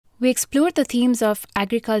We explored the themes of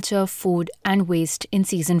agriculture, food, and waste in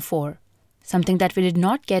Season 4. Something that we did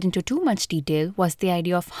not get into too much detail was the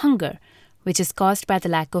idea of hunger, which is caused by the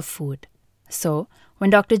lack of food. So,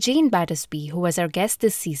 when Dr. Jane Battersby, who was our guest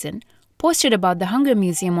this season, posted about the Hunger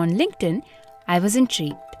Museum on LinkedIn, I was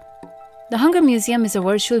intrigued. The Hunger Museum is a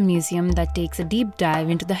virtual museum that takes a deep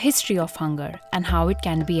dive into the history of hunger and how it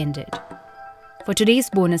can be ended. For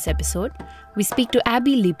today's bonus episode, we speak to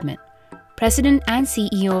Abby Leibman, President and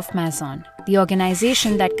CEO of MAZON, the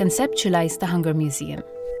organization that conceptualized the Hunger Museum.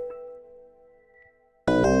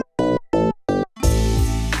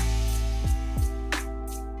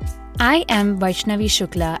 I am Vaissnavi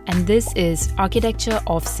Shukla, and this is Architecture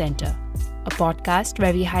Off Center, a podcast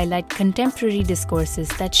where we highlight contemporary discourses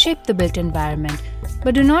that shape the built environment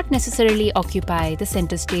but do not necessarily occupy the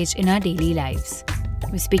center stage in our daily lives.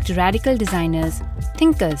 We speak to radical designers,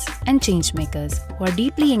 thinkers, and changemakers who are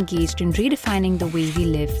deeply engaged in redefining the way we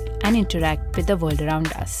live and interact with the world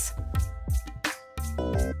around us.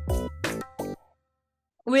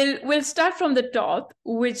 We'll start from the top,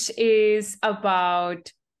 which is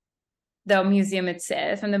about the museum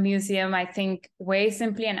itself. And the museum, I think, very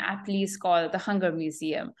simply and aptly is called the Hunger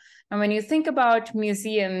Museum. And when you think about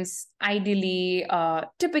museums, ideally,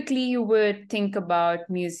 typically you would think about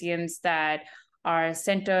museums that are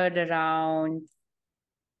centered around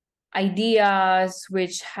ideas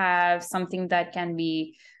which have something that can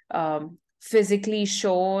be physically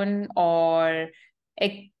shown or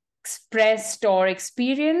expressed or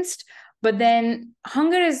experienced. But then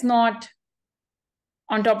hunger is not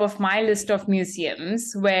on top of my list of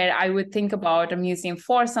museums where I would think about a museum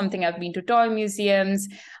for something. I've been to toy museums.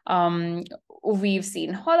 We've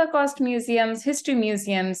seen Holocaust museums, history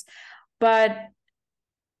museums. But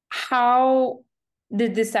how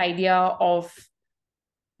did this idea of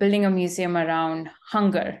building a museum around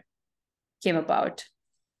hunger came about?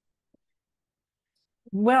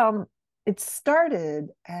 Well, it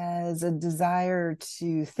started as a desire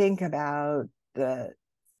to think about the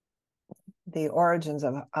origins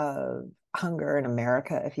of hunger in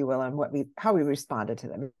America, if you will, and how we responded to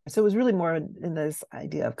them. So it was really more in this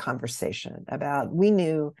idea of conversation about, we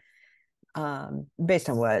knew, based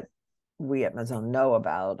on what we at MAZON know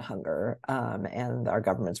about hunger and our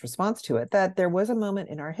government's response to it, that there was a moment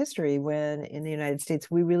in our history when in the United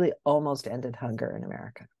States, we really almost ended hunger in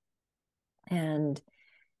America. And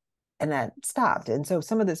that stopped. And so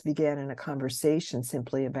some of this began in a conversation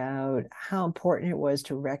simply about how important it was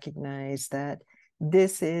to recognize that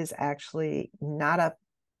this is actually not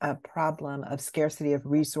a problem of scarcity of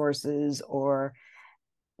resources or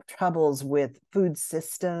troubles with food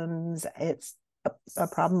systems. It's a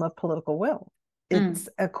problem of political will. It's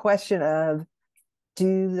a question of,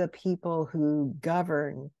 do the people who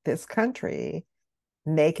govern this country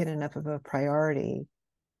make it enough of a priority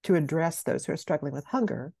to address those who are struggling with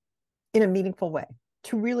hunger in a meaningful way,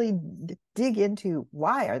 to really dig into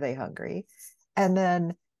why are they hungry, and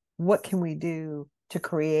then what can we do to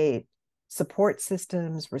create support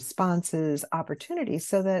systems, responses, opportunities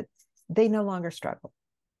so that they no longer struggle.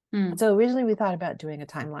 So originally we thought about doing a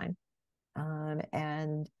timeline.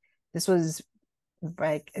 And this was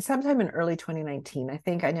like sometime in early 2019. I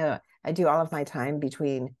think I know I do all of my time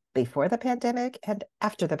before the pandemic and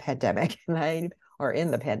after the pandemic, or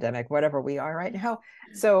in the pandemic, whatever we are right now.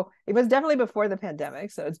 So it was definitely before the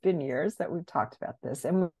pandemic. So it's been years that we've talked about this,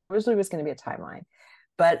 and originally it was going to be a timeline,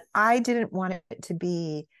 but I didn't want it to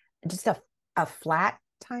be just a flat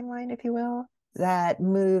timeline, if you will, that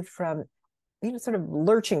moved from, sort of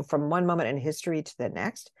lurching from one moment in history to the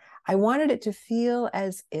next. I wanted it to feel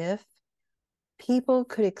as if people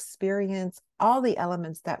could experience all the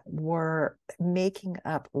elements that were making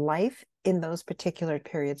up life in those particular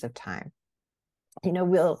periods of time.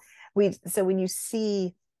 So when you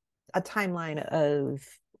see a timeline of,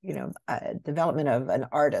 development of an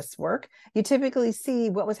artist's work, you typically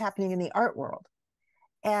see what was happening in the art world,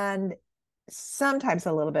 and sometimes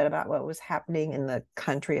a little bit about what was happening in the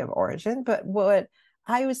country of origin. But what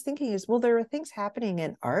I was thinking is, well, there are things happening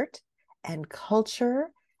in art and culture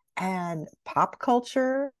and pop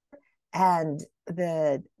culture and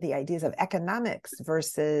the ideas of economics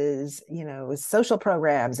versus, social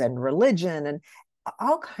programs and religion and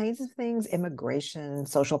all kinds of things, immigration,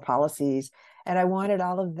 social policies. And I wanted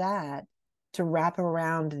all of that to wrap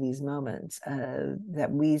around these moments that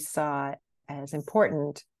we saw as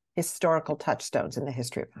important historical touchstones in the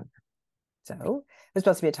history of hunger. So it was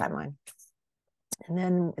supposed to be a timeline. And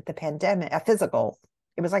then with the pandemic,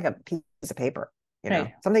 it was like a piece of paper,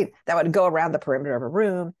 right, something that would go around the perimeter of a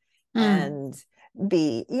room. And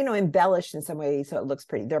be, embellished in some way so it looks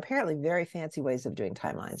pretty. There are apparently very fancy ways of doing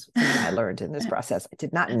timelines, something I learned in this process. I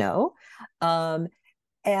did not know.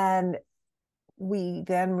 And we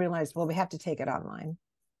then realized, well, we have to take it online.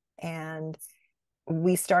 And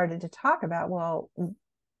we started to talk about, well,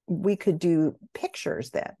 we could do pictures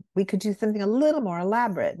then. We could do something a little more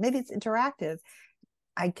elaborate. Maybe it's interactive.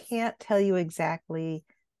 I can't tell you exactly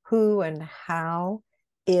who and how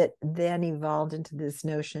it then evolved into this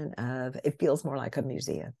notion of it feels more like a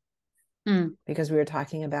museum. Because we were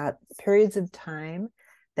talking about periods of time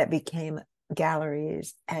that became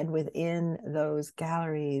galleries, and within those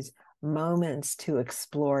galleries, moments to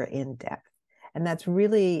explore in depth. And that's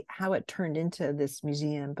really how it turned into this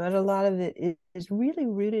museum. But a lot of it is really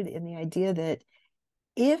rooted in the idea that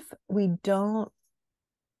if we don't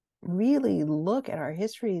really look at our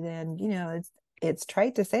history, then, it's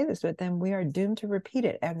trite to say this, but then we are doomed to repeat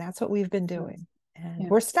it. And that's what we've been doing. And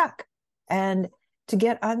we're stuck. And to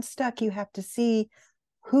get unstuck, you have to see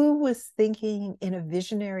who was thinking in a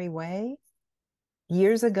visionary way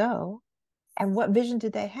years ago, and what vision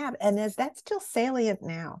did they have? And is that still salient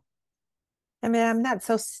now? I mean, I'm not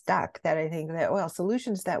so stuck that I think that, well,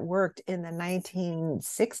 solutions that worked in the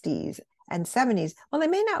 1960s and 70s, well, they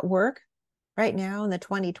may not work right now in the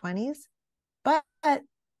 2020s, but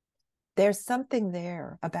there's something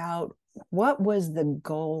there about what was the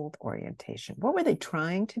goal orientation? What were they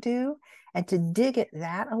trying to do? And to dig at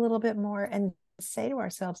that a little bit more and say to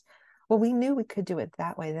ourselves, well, we knew we could do it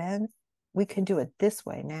that way then. We can do it this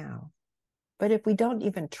way now. But if we don't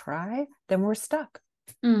even try, then we're stuck.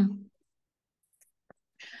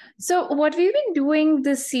 So what we've been doing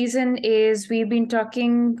this season is we've been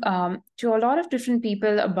talking to a lot of different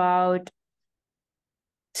people about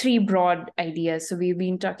three broad ideas. So we've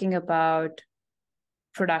been talking about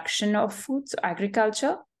production of food, so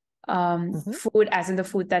agriculture, food as in the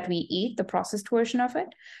food that we eat, the processed version of it.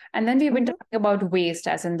 And then we've been talking about waste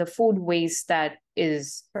as in the food waste that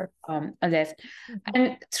is left.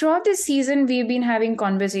 And throughout this season, we've been having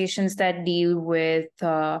conversations that deal with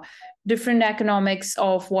different economics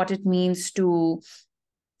of what it means to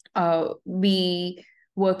be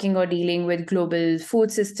working or dealing with global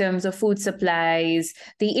food systems or food supplies,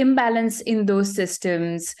 the imbalance in those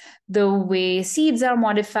systems, the way seeds are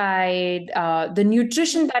modified, the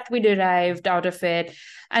nutrition that we derived out of it.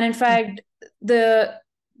 And in fact, the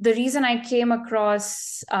reason I came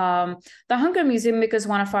across the Hunger Museum because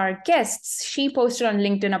one of our guests, she posted on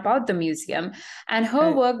LinkedIn about the museum, and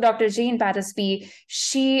her work, Dr. Jane Battersby,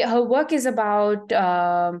 her work is about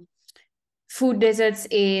food deserts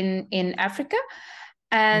in Africa.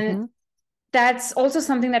 And that's also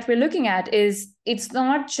something that we're looking at is it's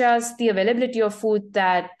not just the availability of food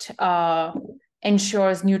that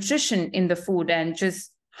ensures nutrition in the food and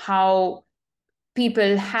just how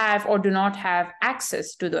people have or do not have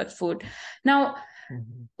access to that food. Now,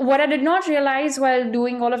 what I did not realize while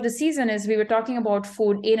doing all of the season is we were talking about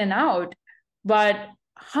food in and out, but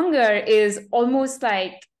hunger is almost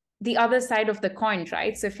like the other side of the coin,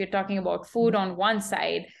 right? So if you're talking about food on one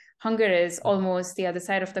side, hunger is almost the other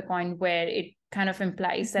side of the coin, where it kind of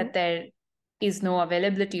implies that there is no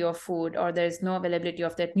availability of food or there's no availability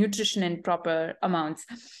of that nutrition in proper amounts.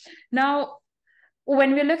 Now,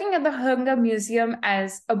 when we're looking at the Hunger Museum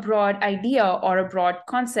as a broad idea or a broad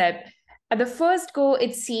concept, at the first go,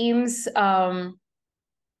 it seems a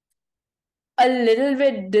little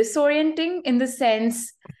bit disorienting in the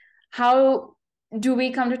sense, how do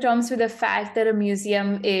we come to terms with the fact that a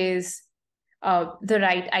museum is the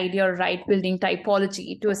right idea or right building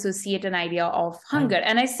typology to associate an idea of hunger?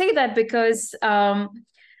 And I say that because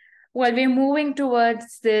while we're moving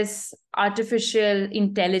towards this artificial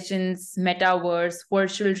intelligence, metaverse,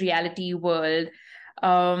 virtual reality world,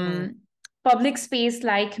 public space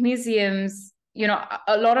like museums,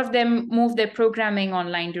 a lot of them moved their programming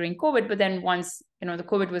online during COVID, but then once, the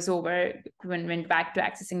COVID was over, went back to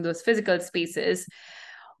accessing those physical spaces.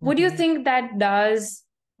 What do you think that does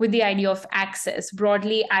with the idea of access,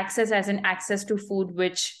 broadly access as in access to food,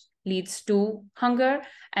 which leads to hunger,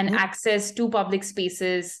 and access to public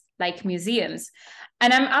spaces like museums?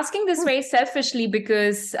 And I'm asking this very selfishly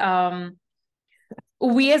because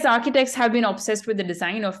we as architects have been obsessed with the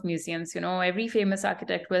design of museums. Every famous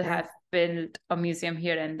architect will have built a museum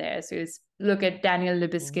here and there. So you look at Daniel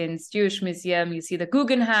Libeskind's Jewish Museum, you see the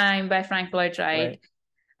Guggenheim by Frank Lloyd Wright,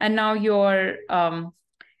 and now you're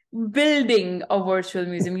building a virtual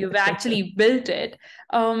museum. You've actually built it.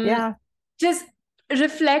 Just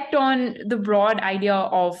reflect on the broad idea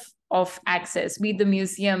of access, be it the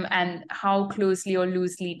museum, and how closely or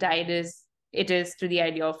loosely tied it is to the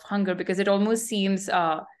idea of hunger, because it almost seems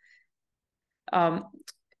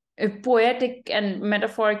poetic and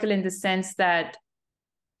metaphorical in the sense that,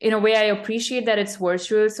 in a way, I appreciate that it's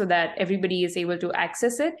virtual so that everybody is able to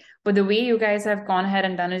access it. But the way you guys have gone ahead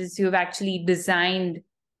and done it is you've actually designed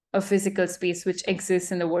a physical space which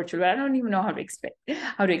exists in the virtual. I don't even know how to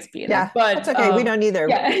explain that. But that's okay. We don't either.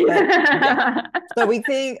 Yeah. But, yeah. So we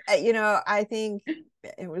think, I think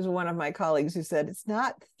it was one of my colleagues who said it's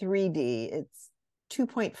not 3D, it's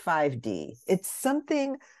 2.5D. It's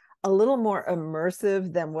something a little more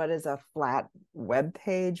immersive than what is a flat web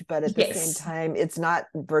page, but at the same time, it's not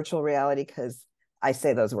virtual reality, because I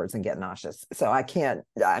say those words and get nauseous. So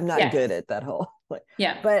I'm not good at that whole.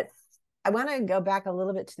 But I want to go back a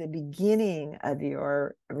little bit to the beginning of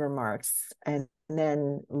your remarks and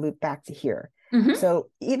then loop back to here.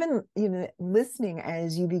 So even listening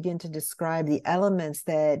as you begin to describe the elements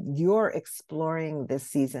that you're exploring this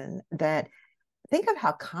season, that think of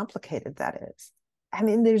how complicated that is. I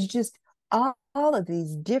mean, there's just all of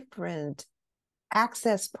these different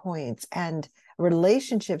access points and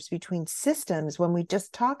relationships between systems when we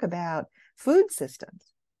just talk about food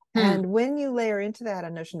systems. And when you layer into that a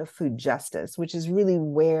notion of food justice, which is really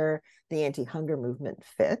where the anti-hunger movement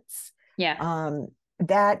fits,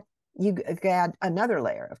 that you add another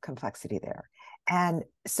layer of complexity there. And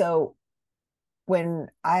so when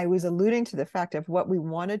I was alluding to the fact of what we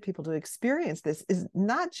wanted people to experience, this is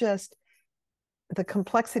not just the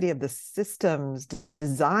complexity of the systems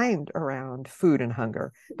designed around food and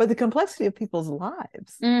hunger, but the complexity of people's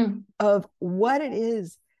lives, of what it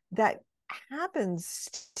is that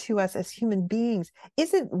happens to us as human beings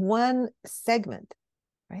isn't one segment,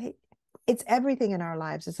 right? It's everything in our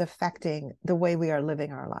lives is affecting the way we are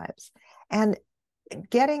living our lives. And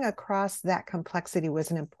getting across that complexity was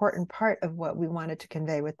an important part of what we wanted to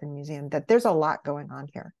convey with the museum, that there's a lot going on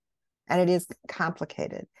here and it is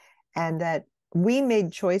complicated, and that we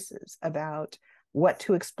made choices about what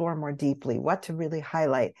to explore more deeply, what to really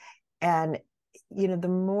highlight. And, the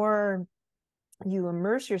more you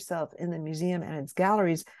immerse yourself in the museum and its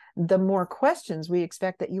galleries, the more questions we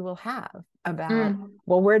expect that you will have about,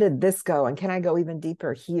 well, where did this go? And can I go even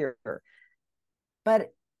deeper here?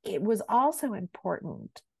 But it was also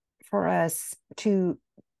important for us to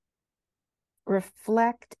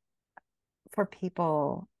reflect for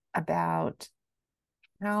people about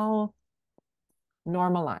how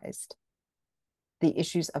normalized the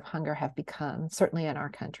issues of hunger have become, certainly in our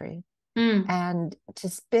country. And to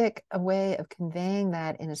speak a way of conveying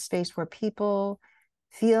that in a space where people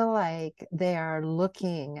feel like they are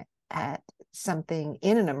looking at something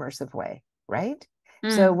in an immersive way, right?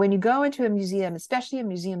 So when you go into a museum, especially a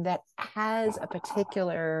museum that has a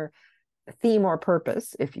particular theme or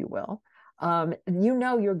purpose, if you will,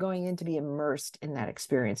 you're going in to be immersed in that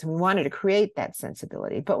experience. And we wanted to create that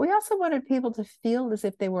sensibility, but we also wanted people to feel as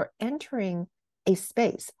if they were entering a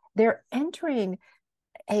space. They're entering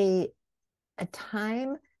a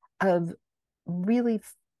time of really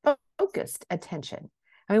focused attention.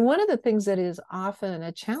 I mean, one of the things that is often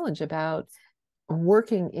a challenge about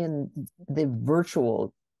working in the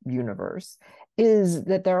virtual universe is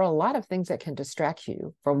that there are a lot of things that can distract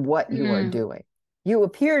you from what you are doing. You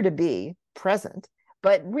appear to be present,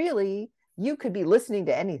 but really you could be listening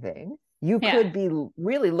to anything. You could be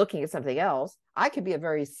really looking at something else. I could be a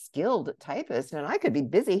very skilled typist and I could be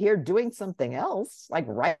busy here doing something else, like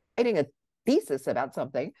writing a thesis about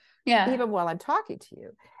something, even while I'm talking to you.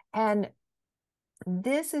 And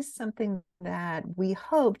this is something that we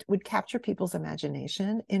hoped would capture people's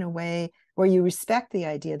imagination in a way where you respect the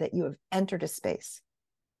idea that you have entered a space.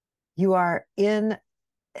 You are in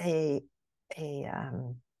a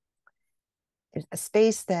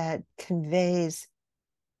space that conveys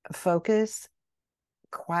focus,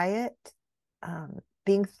 quiet,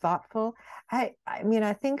 being thoughtful. I mean,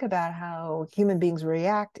 I think about how human beings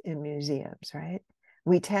react in museums, right?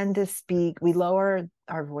 We tend to speak, we lower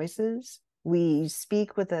our voices, we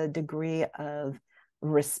speak with a degree of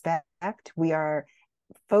respect. We are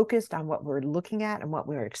focused on what we're looking at and what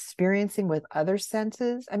we're experiencing with other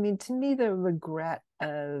senses. I mean, to me, the regret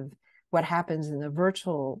of what happens in the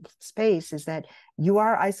virtual space is that you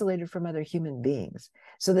are isolated from other human beings.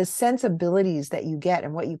 So the sensibilities that you get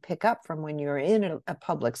and what you pick up from when you're in a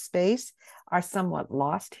public space are somewhat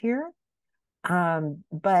lost here.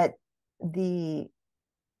 But you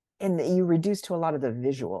reduce to a lot of the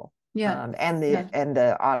visual and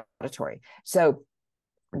the auditory. So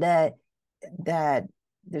that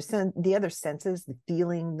the other senses, the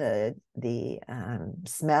feeling, the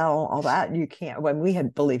smell, all that, you can't.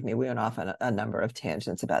 Believe me, we went off on a number of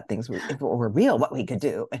tangents about things if it were real, what we could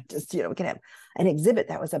do. And just, we can have an exhibit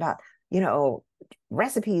that was about,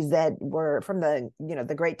 recipes that were from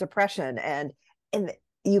the Great Depression, and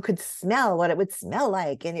you could smell what it would smell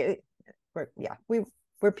like. And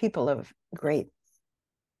we're people of great,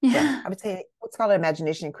 I would say let's call it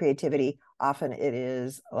imagination and creativity. Often it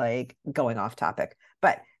is like going off topic,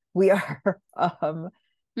 but we are,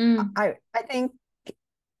 I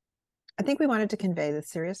think we wanted to convey the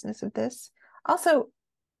seriousness of this. Also,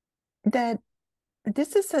 that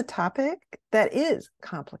this is a topic that is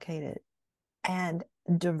complicated and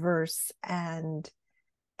diverse and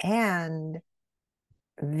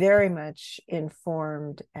very much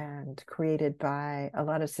informed and created by a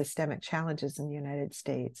lot of systemic challenges in the United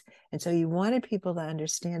States. And so you wanted people to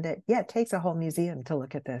understand that, it takes a whole museum to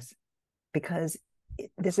look at this, because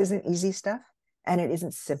this isn't easy stuff and it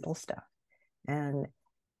isn't simple stuff. And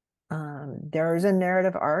there's a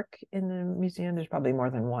narrative arc in the museum. There's probably more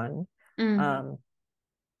than one. And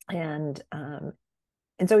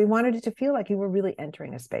so we wanted it to feel like you were really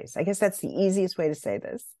entering a space. I guess that's the easiest way to say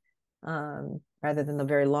this, rather than the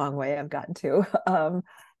very long way I've gotten to.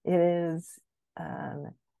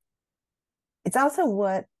 It's also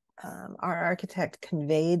what our architect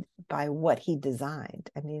conveyed by what he designed.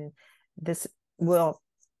 I mean, this will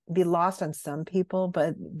be lost on some people,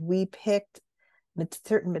 but we picked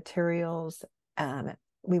certain materials.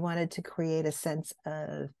 We wanted to create a sense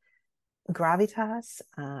of gravitas,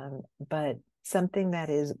 but something that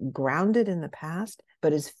is grounded in the past,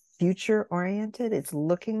 but is future oriented. It's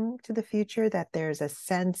looking to the future, that there's a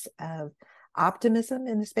sense of optimism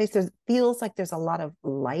in the space. There feels like there's a lot of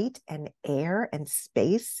light and air and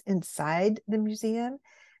space inside the museum,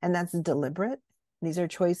 and that's deliberate. These are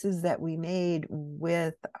choices that we made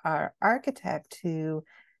with our architect to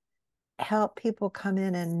help people come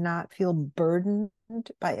in and not feel burdened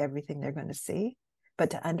by everything they're going to see,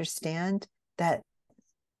 but to understand that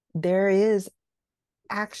there is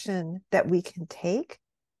action that we can take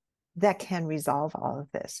that can resolve all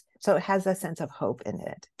of this. So it has a sense of hope in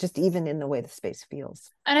it, just even in the way the space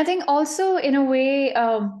feels. And I think also, in a way,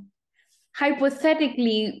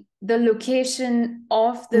 hypothetically, the location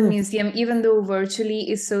of the museum, even though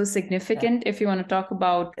virtually, is so significant. If you want to talk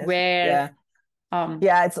about where,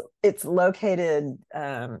 it's located.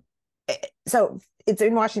 So it's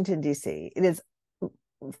in Washington, D.C. It is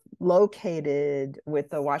located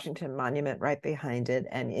with the Washington Monument right behind it,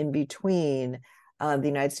 and in between the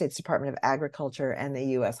United States Department of Agriculture and the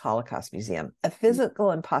U.S. Holocaust Museum. A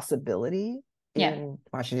physical impossibility in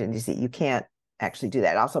Washington, D.C. You can't actually do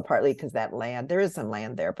that. Also, partly because that land, there is some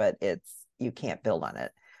land there, but you can't build on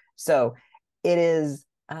it. So it is,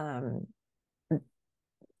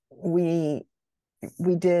 we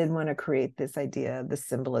did want to create this idea, the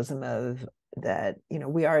symbolism of that,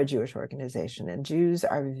 we are a Jewish organization, and Jews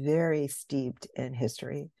are very steeped in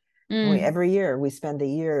history. Every year we spend the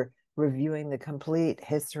year reviewing the complete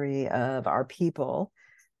history of our people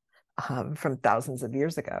from thousands of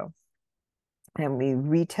years ago. And we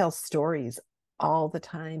retell stories all the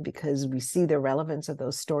time because we see the relevance of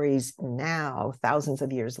those stories now, thousands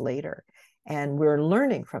of years later, and we're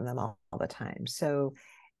learning from them all the time. So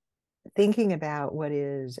thinking about what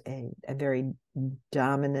is a very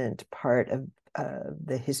dominant part of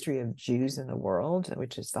the history of Jews in the world,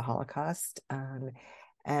 which is the Holocaust,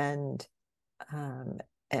 and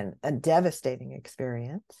a devastating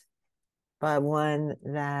experience, but one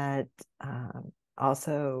that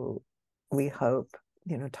also, we hope,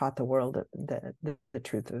 taught the world the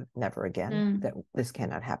truth of never again, that this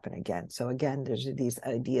cannot happen again. So again, there's these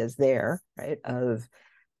ideas there, right, of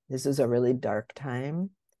this is a really dark time,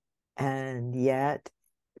 and yet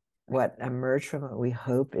what emerged from it, we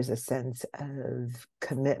hope, is a sense of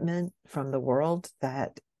commitment from the world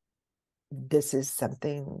that this is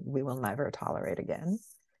something we will never tolerate again.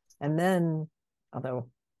 And then, although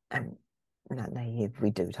I'm not naive,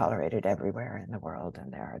 we do tolerate it everywhere in the world,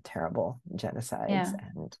 and there are terrible genocides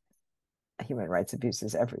and human rights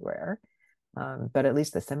abuses everywhere. But at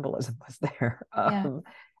least the symbolism was there.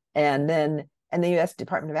 And the U.S.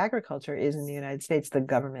 Department of Agriculture is, in the United States, the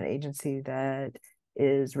government agency that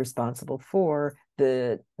is responsible for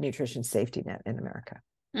the nutrition safety net in America.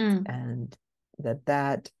 And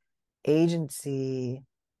that agency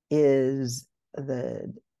is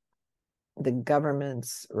the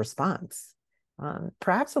government's response,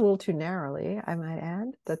 perhaps a little too narrowly, I might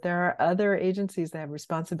add, that there are other agencies that have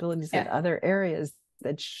responsibilities in other areas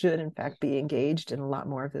that should in fact be engaged in a lot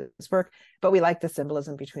more of this work. But we like the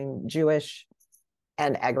symbolism between Jewish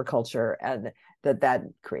and agriculture, and that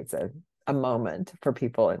creates a moment for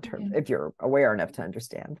people in terms, if you're aware enough to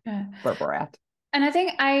understand where we're at. And I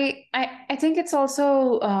think I think it's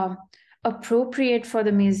also appropriate for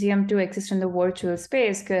the museum to exist in the virtual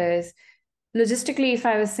space, because logistically, if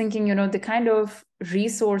I was thinking, the kind of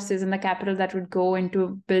resources and the capital that would go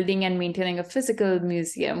into building and maintaining a physical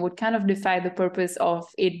museum would kind of defy the purpose of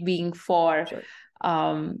it being for, Sure.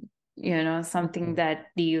 something Mhm. that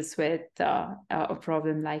deals with a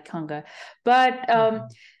problem like hunger. But Mhm.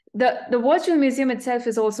 the virtual museum itself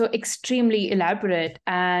is also extremely elaborate.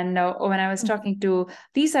 And when I was Mhm. talking to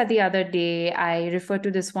Lisa the other day, I referred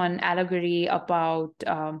to this one allegory about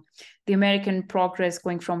the American progress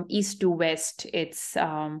going from east to west. It's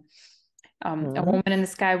a Mhm. woman in the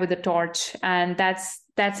sky with a torch, and that's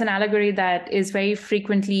an allegory that is very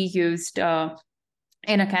frequently used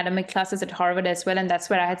in academic classes at Harvard as well, and that's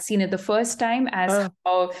where I had seen it the first time, as Oh,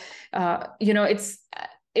 how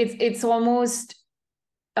it's almost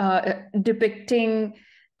depicting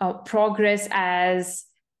progress as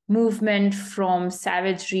movement from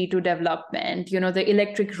savagery to development. The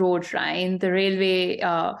electric road, right? The railway,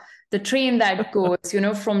 the train that goes,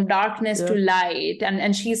 from darkness to yeah. light,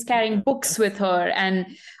 and she's carrying books with Yes. her.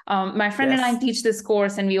 And my friend and I Yes. teach this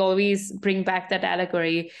course, and we always bring back that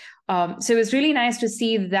allegory. So it was really nice to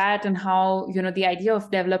see that, and how the idea of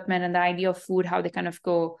development and the idea of food, how they kind of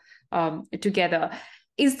go together.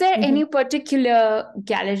 Is there Mhm. any particular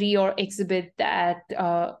gallery or exhibit that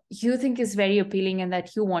you think is very appealing and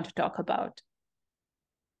that you want to talk about?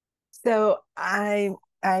 So I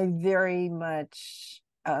very much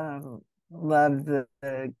love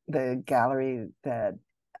the gallery that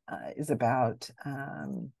is about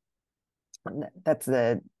that's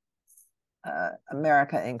the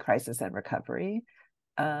America in Crisis and Recovery,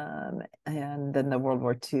 and then the World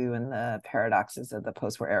War II and the paradoxes of the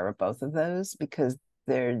post-war era, both of those, because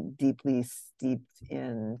they're deeply steeped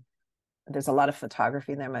in. There's a lot of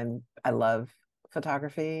photography in them. I love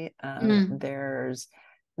photography. Mm, There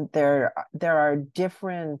are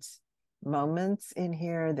different moments in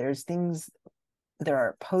here. There's things. There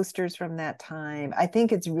are posters from that time. I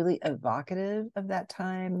think it's really evocative of that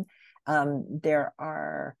time. There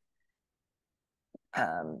are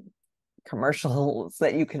um, commercials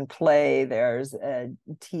that you can play. There's a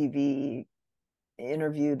TV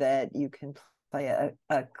interview that you can play a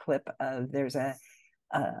clip of.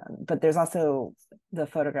 But there's also the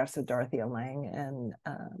photographs of Dorothea Lange, and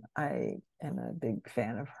I am a big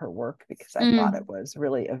fan of her work because I thought it mm, was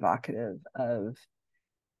really evocative of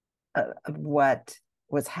what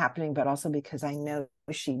was happening, but also because I know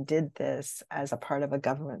she did this as a part of a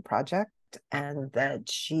government project, and that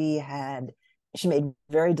she made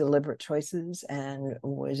very deliberate choices and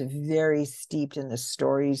was very steeped in the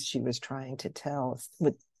stories she was trying to tell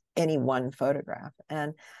with any one photograph.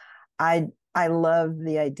 And I love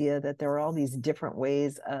the idea that there are all these different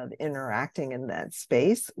ways of interacting in that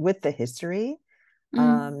space with the history. mm,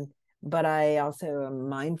 Um, but I also am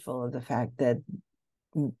mindful of the fact that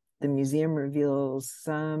the museum reveals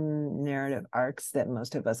some narrative arcs that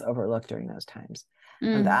most of us overlook during those times,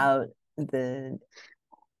 mm, about the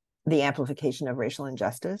amplification of racial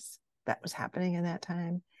injustice that was happening in that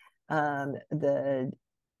time, the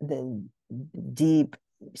deep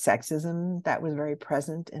sexism that was very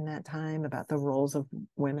present in that time about the roles of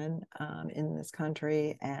women in this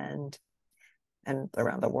country and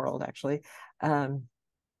around the world, actually. Um,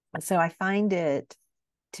 so I find it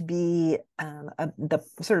to be the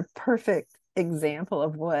sort of perfect example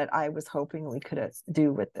of what I was hoping we could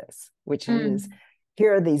do with this, which is, mm,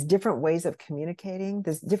 here are these different ways of communicating,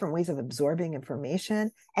 there's different ways of absorbing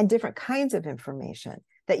information and different kinds of information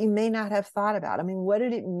that you may not have thought about. I mean, what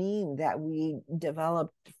did it mean that we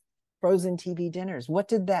developed frozen TV dinners? What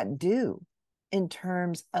did that do in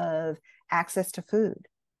terms of access to food,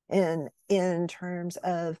 in terms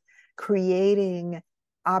of creating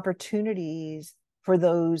opportunities for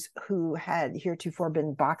those who had heretofore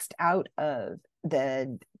been boxed out of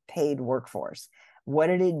the paid workforce? What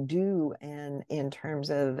did it do in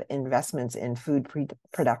terms of investments in food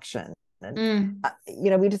production? And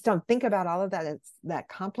mm, we just don't think about all of that. It's that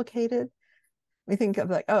complicated. We think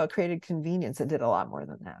of like, oh, it created convenience. It did a lot more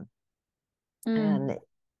than that. mm, And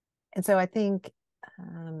and so I think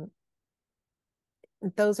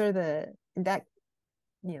those are those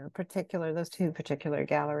two particular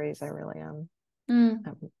galleries. mm,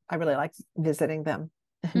 I really like visiting them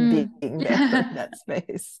and being mm. there in that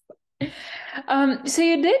space. So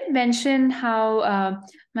you did mention how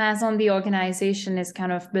MAZON, the organization, is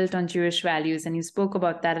kind of built on Jewish values, and you spoke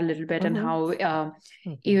about that a little bit, and Mm-hmm. how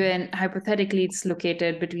Mm-hmm. even hypothetically it's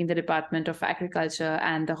located between the Department of Agriculture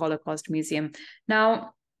and the Holocaust Museum.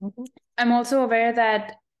 Now, Mm-hmm. I'm also aware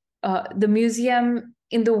that the museum,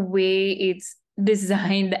 in the way it's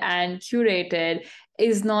designed and curated,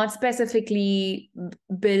 is not specifically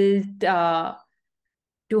built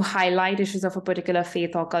to highlight issues of a particular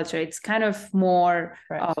faith or culture. It's kind of more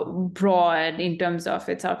broad in terms of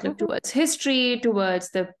its outlook towards history, towards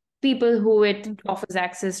the people who it offers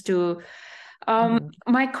access to.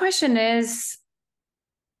 My question is,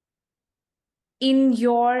 in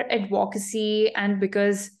your advocacy, and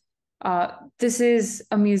because this is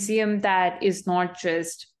a museum that is not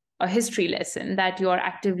just a history lesson, that you're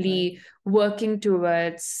actively working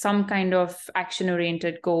towards some kind of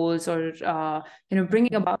action-oriented goals or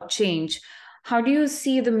bringing about change, how do you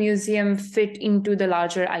see the museum fit into the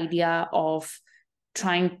larger idea of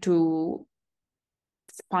trying to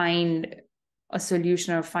find a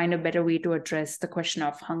solution or find a better way to address the question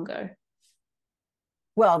of hunger?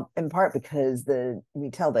 Well, in part because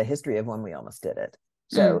we tell the history of when we almost did it.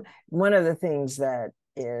 So one of the things that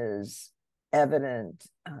is evident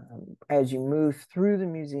as you move through the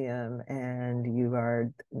museum and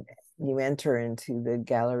you enter into the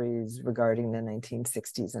galleries regarding the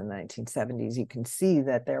 1960s and 1970s, you can see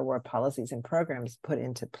that there were policies and programs put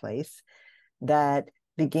into place that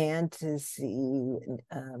began to see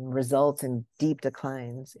results in deep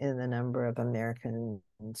declines in the number of Americans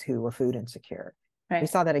who were food insecure. We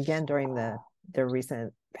saw that again during the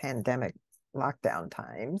recent pandemic lockdown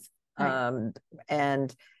times.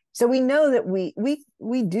 And so we know that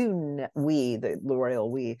the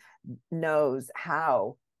royal we knows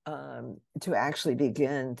how to actually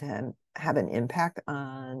begin to have an impact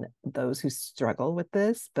on those who struggle with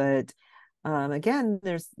this. But again,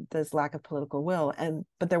 there's this lack of political will.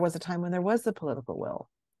 But there was a time when there was the political will,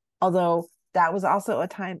 although that was also a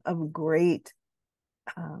time of great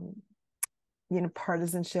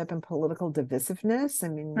partisanship and political divisiveness. I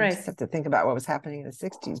mean, you just have to think about what was happening in the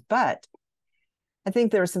 60s. But I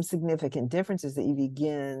think there are some significant differences that you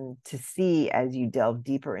begin to see as you delve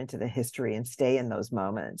deeper into the history and stay in those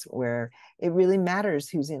moments where it really matters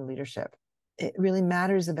who's in leadership. It really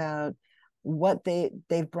matters about what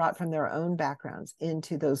they've brought from their own backgrounds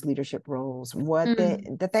into those leadership roles,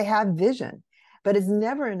 that they have vision. But it's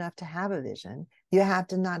never enough to have a vision. You have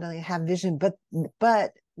to not only have vision, but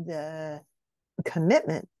the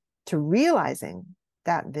commitment to realizing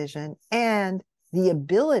that vision and the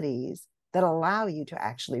abilities that allow you to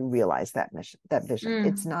actually realize that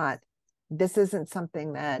vision. This isn't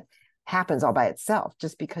something that happens all by itself.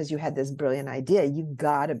 Just because you had this brilliant idea, you've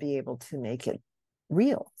got to be able to make it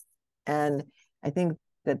real. And I think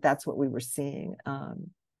that that's what we were seeing,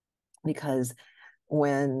 because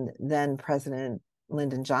when then President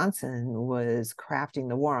Lyndon Johnson was crafting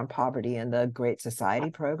the War on Poverty and the Great Society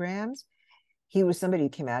programs, he was somebody who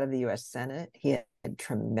came out of the U.S. Senate. He had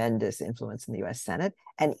tremendous influence in the U.S. Senate.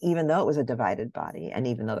 And even though it was a divided body, and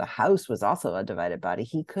even though the House was also a divided body,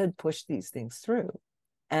 he could push these things through.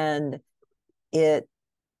 And in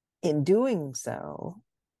doing so,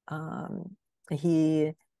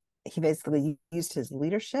 he basically used his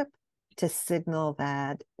leadership to signal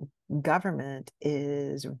that government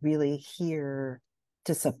is really here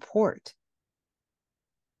to support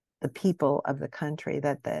the people of the country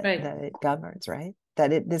that it governs, right?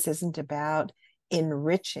 That this isn't about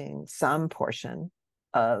enriching some portion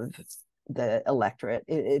of the electorate.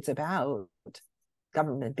 It's about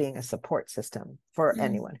government being a support system for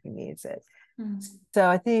anyone who needs it. So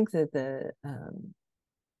I think that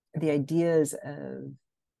the ideas of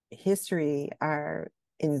history are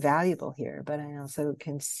invaluable here, but I also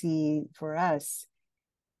can see for us,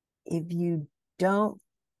 if you don't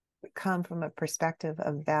come from a perspective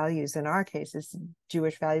of values, in our cases,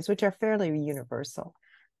 Jewish values, which are fairly universal,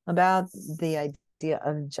 about the idea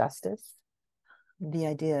of justice, the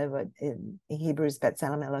idea of what in Hebrews,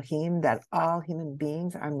 B'Tselem Elohim, that all human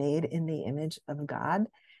beings are made in the image of God,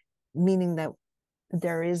 meaning that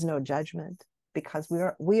there is no judgment because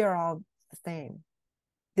we are all the same.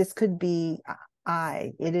 This could be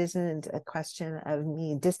it isn't a question of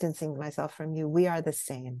me distancing myself from you. We are the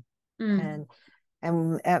same. And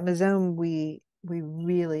at MAZON, we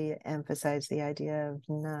really emphasize the idea of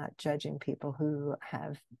not judging people who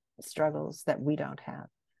have struggles that we don't have,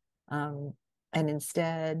 and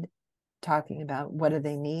instead talking about what do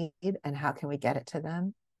they need and how can we get it to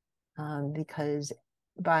them, because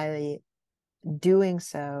by doing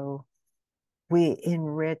so, we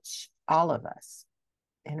enrich all of us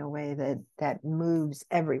in a way that moves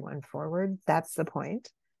everyone forward. That's the point.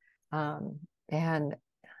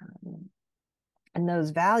 And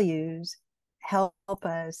those values help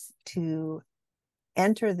us to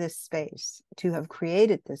enter this space, to have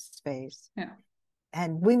created this space. Yeah.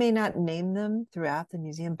 And we may not name them throughout the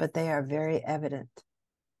museum, but they are very evident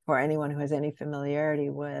for anyone who has any familiarity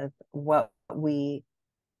with what we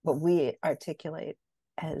articulate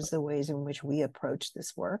as the ways in which we approach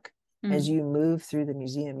this work. As you move through the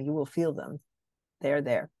museum, you will feel them. They're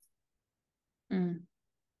there.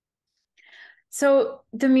 So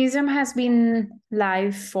the museum has been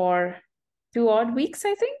live for 2 odd weeks,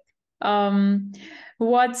 I think.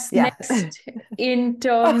 What's next in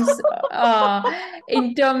terms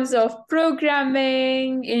of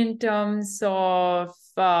programming, in terms of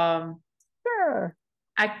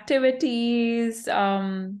activities?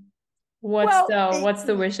 What's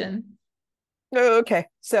the vision? Okay,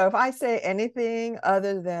 so if I say anything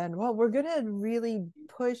other than, well, we're gonna really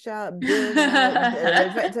push out, build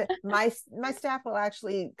out, my staff will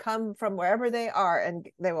actually come from wherever they are and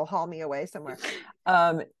they will haul me away somewhere.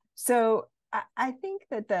 So I think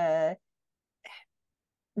that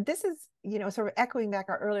this is, sort of echoing back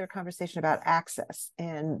our earlier conversation about access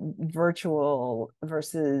and virtual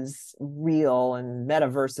versus real and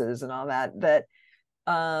metaverses and all that,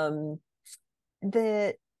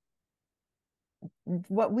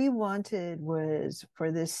 what we wanted was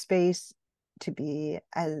for this space to be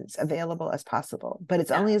as available as possible, but it's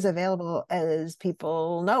only as available as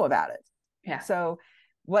people know about it. Yeah. So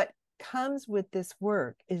what comes with this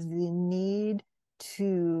work is the need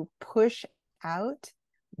to push out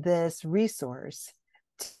this resource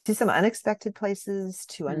to some unexpected places,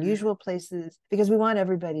 to unusual places, because we want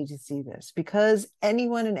everybody to see this, because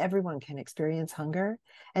anyone and everyone can experience hunger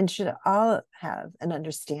and should all have an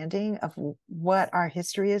understanding of what our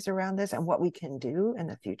history is around this and what we can do in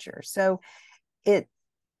the future. So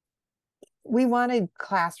we wanted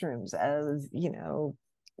classrooms of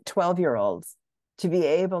 12-year-olds to be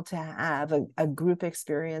able to have a group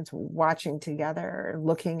experience, watching together,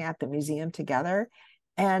 looking at the museum together.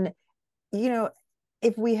 And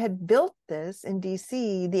if we had built this in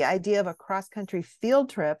DC, the idea of a cross-country field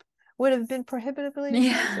trip would have been prohibitively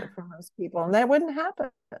expensive for most people, and that wouldn't happen.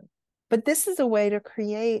 But this is a way to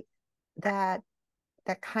create that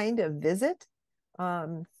kind of visit,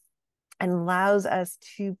 and allows us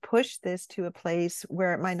to push this to a place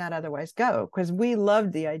where it might not otherwise go. Because we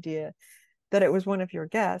loved the idea that it was one of your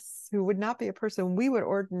guests who would not be a person we would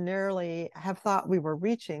ordinarily have thought we were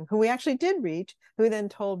reaching, who we actually did reach, who then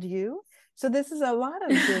told you. So this is a lot of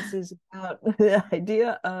this is about the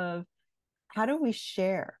idea of how do we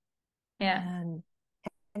share, and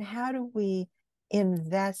how do we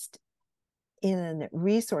invest in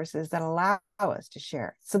resources that allow us to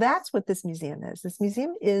share. So that's what this museum is. This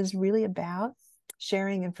museum is really about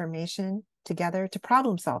sharing information together to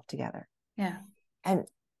problem solve together. Yeah. And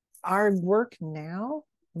our work now,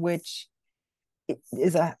 which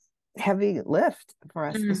is a heavy lift for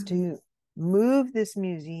us, is to move this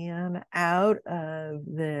museum out of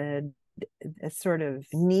the sort of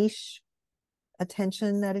niche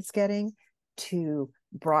attention that it's getting to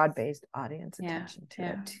broad-based audience attention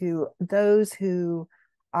to those who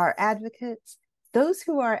are advocates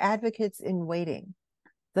in waiting,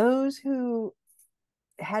 those who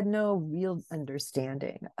had no real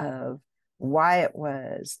understanding of why it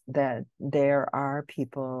was that there are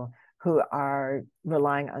people who are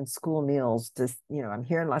relying on school meals. I'm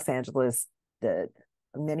here in Los Angeles,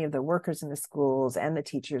 many of the workers in the schools and the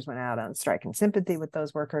teachers went out on strike in sympathy with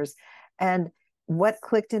those workers. And what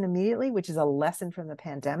clicked in immediately, which is a lesson from the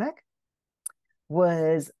pandemic,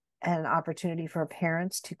 was an opportunity for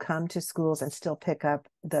parents to come to schools and still pick up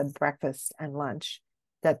the breakfast and lunch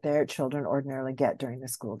that their children ordinarily get during the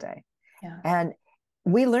school day. Yeah. And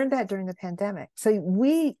we learned that during the pandemic. So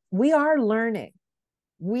we are learning.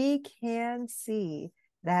 We can see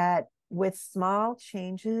that with small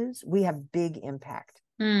changes, we have big impact.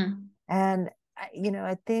 And, I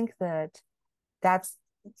think that's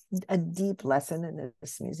a deep lesson in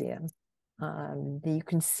this museum. You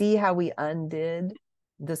can see how we undid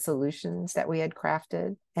the solutions that we had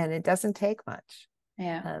crafted, and it doesn't take much.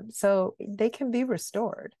 Yeah. So they can be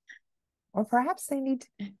restored, or perhaps they need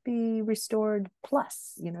to be restored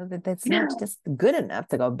plus, that's not just good enough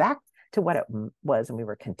to go back to what it was and we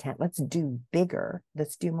were content. Let's do bigger.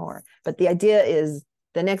 Let's do more. But the idea is,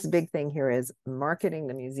 the next big thing here is marketing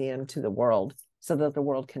the museum to the world so that the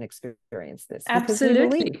world can experience this.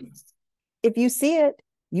 Absolutely. If you see it,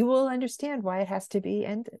 you will understand why it has to be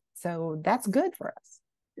ended. So that's good for us.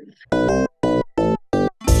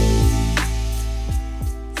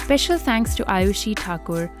 Special thanks to Ayushi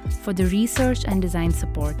Thakur for the research and design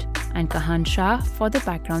support, and Kahan Shah for the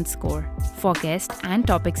background score. For guest and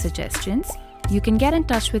topic suggestions, you can get in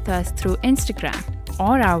touch with us through Instagram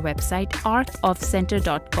or our website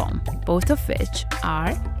arcofcenter.com, both of which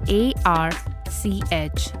are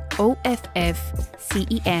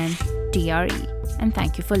ARCHOFFCENTRE. And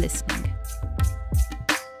thank you for listening.